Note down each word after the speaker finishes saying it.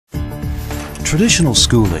Traditional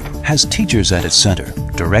schooling has teachers at its center,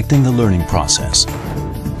 directing the learning process.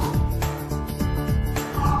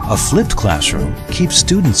 A flipped classroom keeps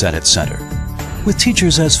students at its center, with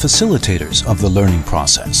teachers as facilitators of the learning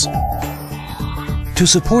process. To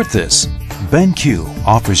support this, BenQ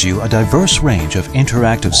offers you a diverse range of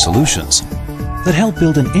interactive solutions that help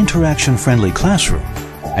build an interaction-friendly classroom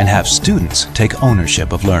and have students take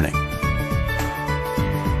ownership of learning.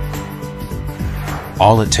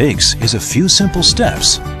 All it takes is a few simple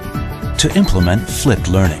steps to implement flipped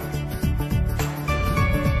learning.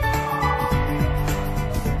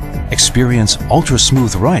 Experience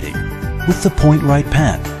ultra-smooth writing with the Point Right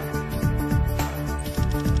pen.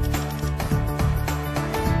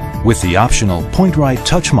 With the optional Point Right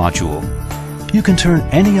touch module, you can turn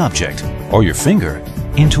any object or your finger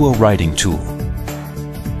into a writing tool.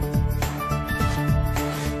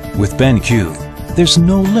 With BenQ, there's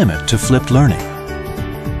no limit to flipped learning.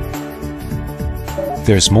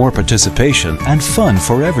 There's more participation and fun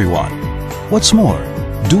for everyone. What's more,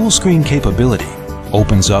 dual screen capability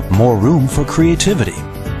opens up more room for creativity.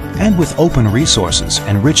 And with open resources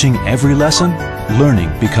enriching every lesson, learning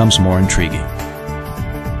becomes more intriguing.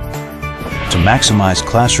 To maximize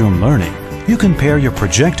classroom learning, you can pair your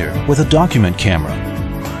projector with a document camera.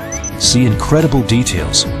 See incredible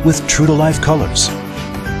details with true-to-life colors.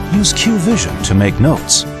 Use QVision to make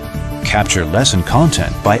notes. Capture lesson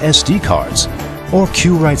content by SD cards or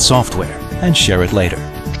QWrite software and share it later.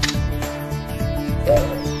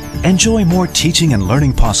 Enjoy more teaching and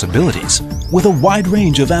learning possibilities with a wide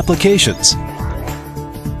range of applications.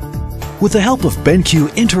 With the help of BenQ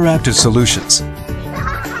interactive solutions,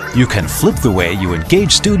 you can flip the way you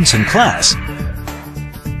engage students in class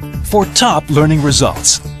for top learning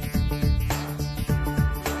results.